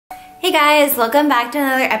Hey guys, welcome back to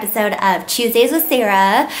another episode of Chiusdays with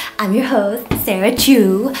Sarah. I'm your host, Sarah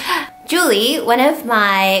Chu. Julie, one of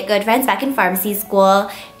my good friends back in pharmacy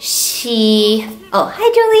school,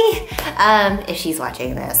 hi Julie, if she's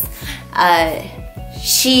watching this.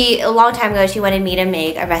 A long time ago, she wanted me to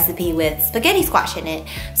make a recipe with spaghetti squash in it.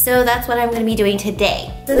 So that's what I'm gonna be doing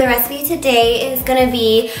today. So the recipe today is gonna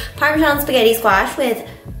be Parmesan spaghetti squash with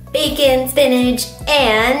bacon, spinach,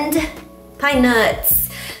 and pine nuts.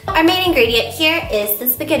 Our main ingredient here is the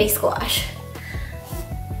spaghetti squash.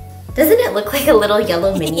 Doesn't it look like a little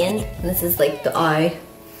yellow minion? This is like the eye.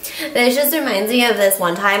 This just reminds me of this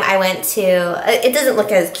one time I went to, it doesn't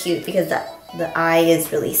look as cute because the eye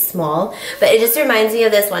is really small, but it just reminds me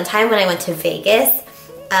of this one time when I went to Vegas.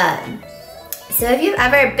 So if you've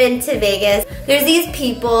ever been to Vegas, there's these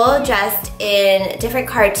people dressed in different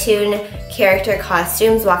cartoon character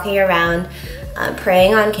costumes walking around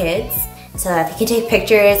preying on kids so that they can take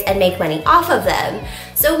pictures and make money off of them.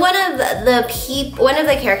 So one of the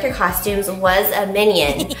character costumes was a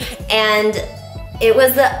minion, and it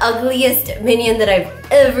was the ugliest minion that I've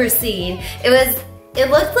ever seen. It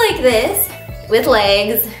looked like this with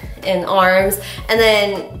legs and arms, and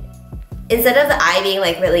then instead of the eye being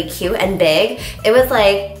like really cute and big, it was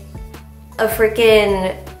like a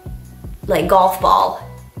freaking like golf ball.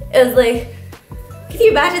 It was like, can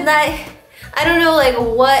you imagine that? I don't know like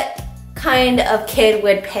what kind of kid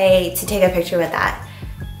would pay to take a picture with that.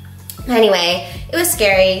 Anyway, it was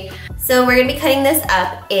scary. So we're gonna be cutting this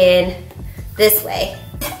up in this way.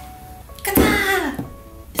 Just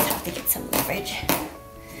have to get some leverage.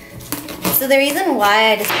 So the reason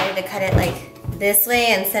why I decided to cut it like this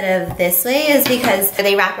way instead of this way is because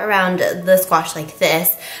they wrap around the squash like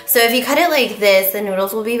this. So if you cut it like this, the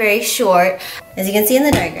noodles will be very short, as you can see in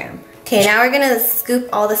the diagram. Okay, now we're gonna scoop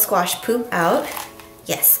all the squash poop out.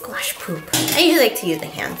 Yes, squash poop. I usually like to use the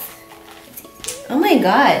hands. Oh my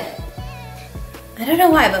god. I don't know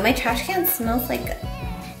why, but my trash can smells like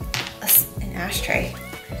an ashtray.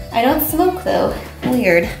 I don't smoke though.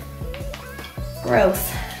 Weird.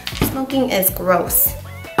 Gross. Smoking is gross.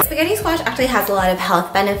 Spaghetti squash actually has a lot of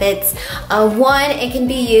health benefits. One, it can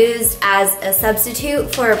be used as a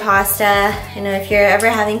substitute for pasta. You know, if you're ever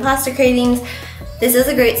having pasta cravings, this is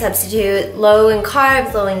a great substitute. Low in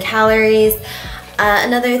carbs, low in calories.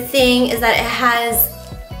 Another thing is that it has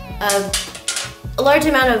a large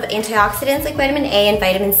amount of antioxidants like vitamin A and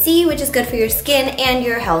vitamin C, which is good for your skin and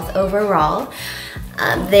your health overall.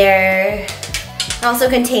 There also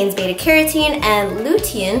contains beta carotene and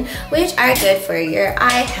lutein, which are good for your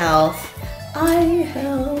eye health.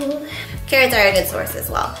 Carrots are a good source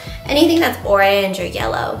as well. Anything that's orange or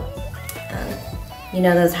yellow, you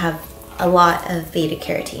know, those have a lot of beta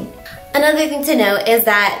carotene. Another thing to note is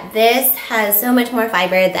that this has so much more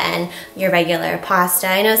fiber than your regular pasta.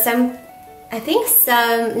 I know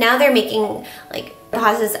now they're making like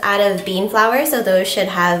pastas out of bean flour, so those should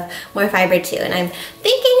have more fiber too. And I'm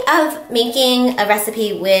thinking of making a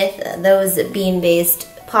recipe with those bean-based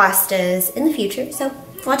pastas in the future, so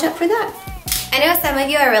watch out for that. I know some of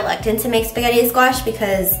you are reluctant to make spaghetti squash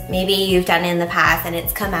because maybe you've done it in the past and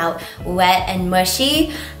it's come out wet and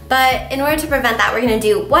mushy, but in order to prevent that, we're gonna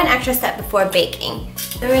do one extra step before baking.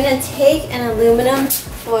 So we're gonna take an aluminum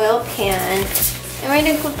foil pan and we're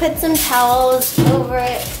gonna put some towels over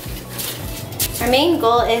it. Our main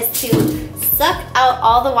goal is to suck out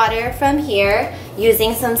all the water from here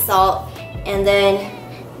using some salt, and then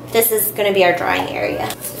this is gonna be our drying area.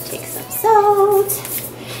 So take some salt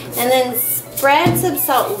and then spread some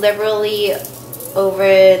salt liberally over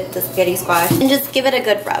the spaghetti squash and just give it a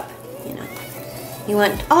good rub. You know, you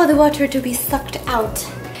want all the water to be sucked out.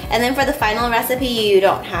 And then for the final recipe, you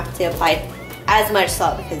don't have to apply as much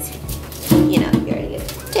salt because, you know, you already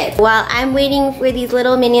did. While I'm waiting for these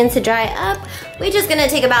little minions to dry up, we're just gonna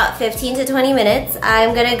take about 15 to 20 minutes.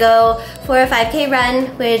 I'm gonna go for a 5K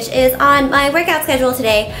run, which is on my workout schedule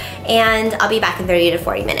today, and I'll be back in 30 to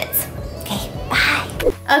 40 minutes. Okay, bye.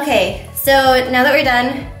 Okay, so now that we're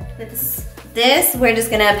done with this, we're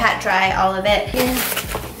just gonna pat dry all of it.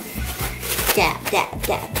 Dab, dab,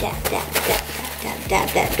 dab, dab, dab, dab, dab, dab,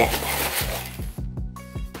 dab, dab.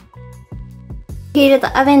 Heated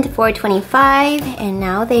the oven to 425, and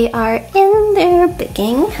now they are in there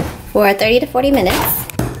baking for 30 to 40 minutes.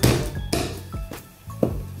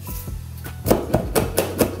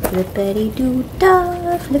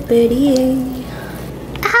 Flippity-doo-dah, flippity.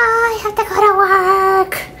 I have to go to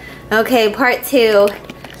work. Okay, part 2.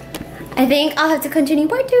 I think I'll have to continue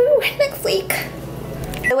part 2 next week.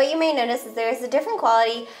 So what you may notice is there is a different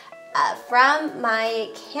quality from my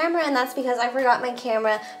camera, and that's because I forgot my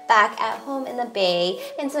camera back at home in the Bay,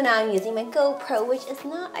 and so now I'm using my GoPro, which is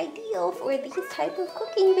not ideal for these type of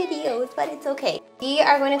cooking videos, but it's okay. We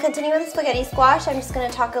are going to continue with the spaghetti squash. I'm just going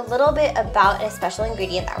to talk a little bit about a special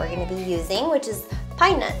ingredient that we're going to be using, which is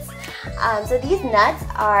pine nuts. So these nuts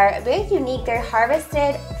are very unique. They're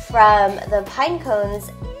harvested from the pine cones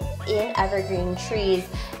in evergreen trees,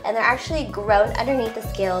 and they're actually grown underneath the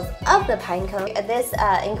scales of the pine cone. This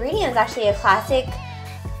ingredient is actually a classic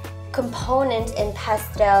component in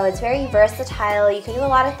pesto. It's very versatile. You can do a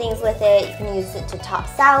lot of things with it. You can use it to top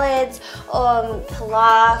salads,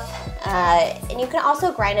 pilaf, and you can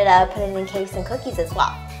also grind it up, put it in cakes and cookies as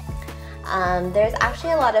well. There's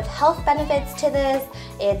actually a lot of health benefits to this.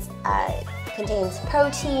 It contains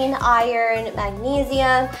protein, iron,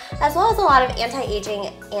 magnesium, as well as a lot of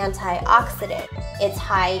anti-aging antioxidant. It's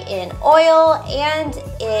high in oil, and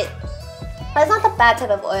it's not the bad type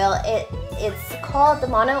of oil. It's called the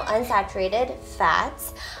monounsaturated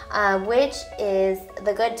fats, which is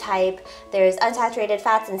the good type. There's unsaturated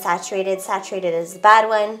fats and saturated. Saturated is the bad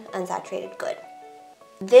one, unsaturated good.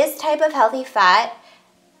 This type of healthy fat,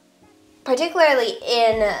 particularly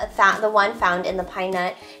in the one found in the pine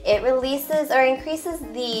nut, it releases or increases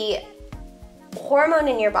the hormone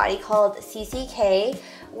in your body called CCK,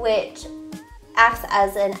 which acts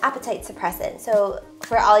as an appetite suppressant. So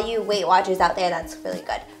for all you Weight Watchers out there, that's really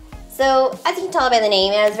good. So as you can tell by the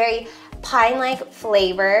name, it has very pine-like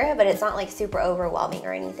flavor, but it's not like super overwhelming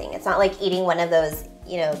or anything. It's not like eating one of those,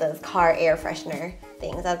 you know, those car air freshener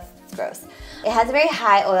things. That's gross. It has a very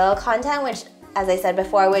high oil content, which, as I said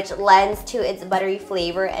before, which lends to its buttery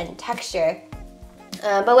flavor and texture.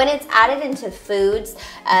 But when it's added into foods,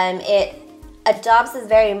 it adopts this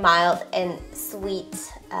very mild and sweet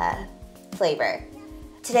flavor.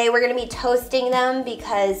 Today we're going to be toasting them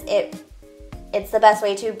because it's the best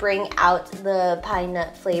way to bring out the pine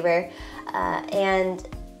nut flavor. And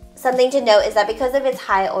something to note is that because of its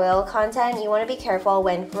high oil content, you want to be careful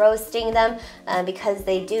when roasting them because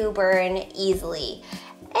they do burn easily.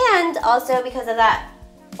 And also because of that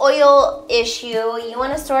oil issue, you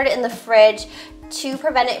want to store it in the fridge to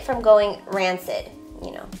prevent it from going rancid,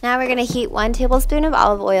 you know. Now we're going to heat 1 tablespoon of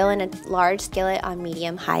olive oil in a large skillet on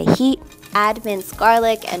medium-high heat. Add minced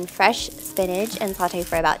garlic and fresh spinach and saute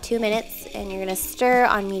for about 2 minutes, and you're going to stir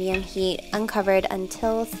on medium heat uncovered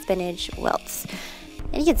until spinach wilts.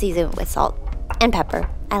 And you can season it with salt and pepper.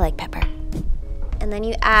 I like pepper. And then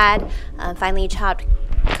you add finely chopped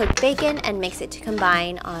cooked bacon and mix it to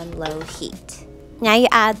combine on low heat. Now you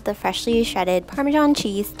add the freshly shredded Parmesan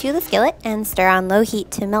cheese to the skillet and stir on low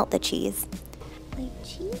heat to melt the cheese. Like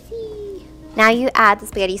cheesy. Now you add the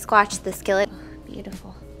spaghetti squash to the skillet. Oh,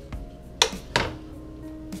 beautiful.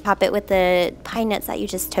 Top it with the pine nuts that you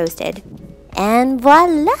just toasted. And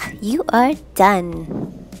voila, you are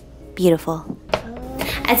done. Beautiful.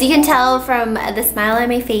 As you can tell from the smile on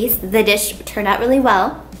my face, the dish turned out really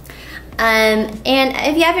well. And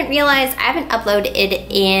if you haven't realized, I haven't uploaded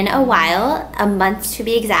it in a while, a month to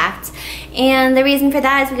be exact. And the reason for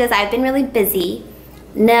that is because I've been really busy.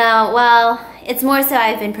 No, well, it's more so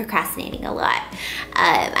I've been procrastinating a lot.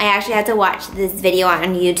 I actually had to watch this video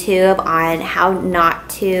on YouTube on how not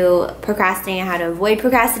to procrastinate, how to avoid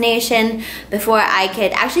procrastination before I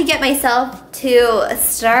could actually get myself to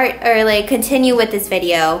start or like continue with this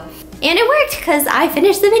video. And it worked because I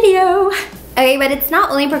finished the video. Okay, but it's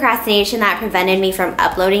not only procrastination that prevented me from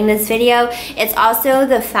uploading this video, it's also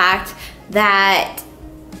the fact that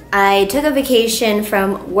I took a vacation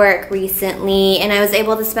from work recently and I was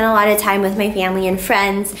able to spend a lot of time with my family and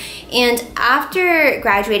friends. And after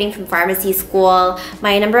graduating from pharmacy school,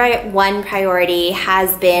 my #1 priority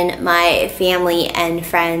has been my family and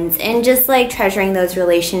friends and just like treasuring those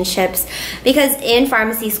relationships. Because in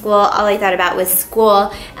pharmacy school, all I thought about was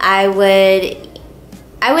school. I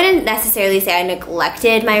wouldn't necessarily say I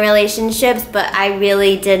neglected my relationships, but I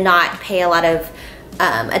really did not pay a lot of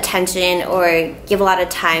attention or give a lot of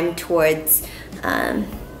time towards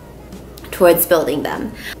building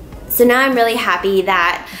them. So now I'm really happy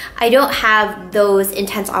that I don't have those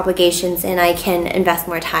intense obligations and I can invest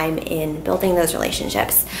more time in building those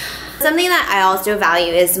relationships. Something that I also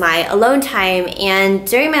value is my alone time, and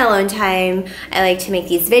during my alone time I like to make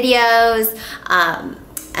these videos.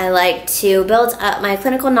 I like to build up my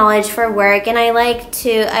clinical knowledge for work, and I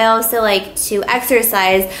also like to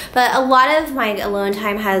exercise, but a lot of my alone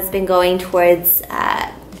time has been going towards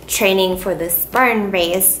training for the Spartan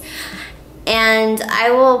race. And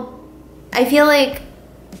I feel like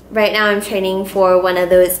right now I'm training for one of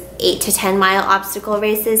those 8 to 10 mile obstacle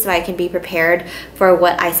races so I can be prepared for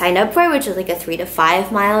what I signed up for, which is like a 3 to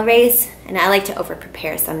 5 mile race. And I like to over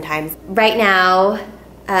prepare sometimes. Right now,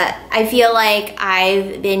 I feel like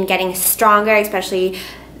I've been getting stronger, especially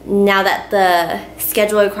now that the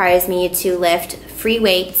schedule requires me to lift free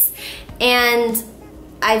weights. And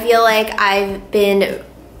I feel like I've been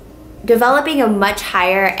developing a much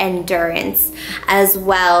higher endurance as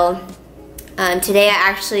well. Today I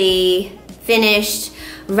actually finished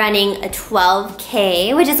running a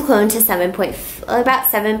 12K, which is equivalent to about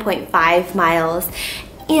 7.5 miles.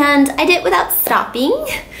 And I did it without stopping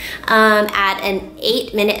at an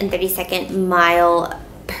 8 minute and 30 second mile,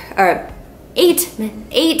 or 8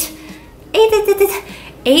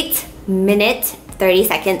 minute 30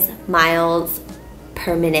 seconds miles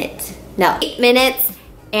per minute. No, 8 minutes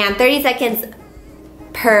and 30 seconds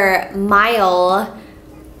per mile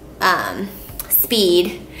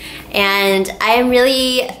speed. And I am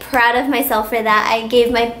really proud of myself for that. I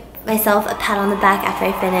gave myself a pat on the back after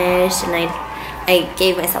I finished, and I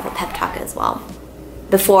gave myself a pep talk as well,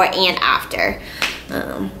 before and after,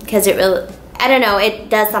 because it really, I don't know, it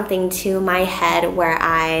does something to my head where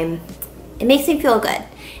it makes me feel good,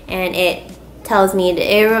 and it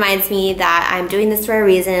reminds me that I'm doing this for a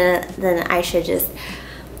reason, then I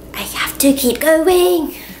have to keep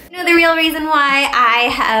going. You know, the real reason why I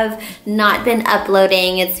have not been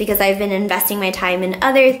uploading, it's because I've been investing my time in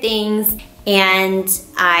other things, and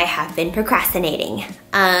I have been procrastinating.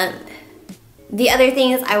 The other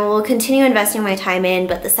things I will continue investing my time in,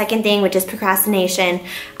 but the second thing, which is procrastination,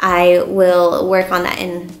 I will work on that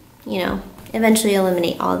and, you know, eventually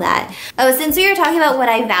eliminate all that. Oh, since we were talking about what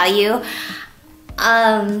I value,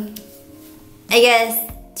 I guess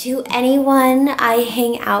to anyone I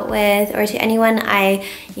hang out with, or to anyone I,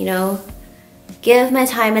 you know, give my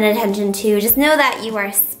time and attention to, just know that you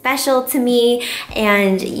are special to me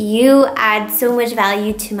and you add so much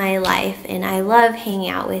value to my life, and I love hanging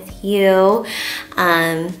out with you,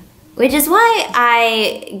 which is why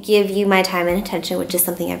I give you my time and attention, which is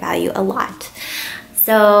something I value a lot.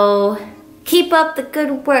 So keep up the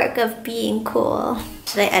good work of being cool.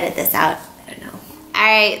 Should I edit this out? I don't know.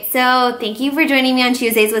 Alright, so thank you for joining me on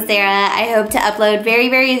Tuesdays with Sarah. I hope to upload very,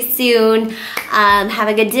 very soon. Have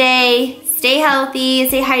a good day. Stay healthy,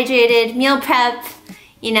 stay hydrated, meal prep,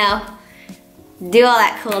 you know, do all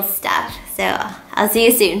that cool stuff. So I'll see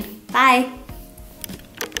you soon. Bye.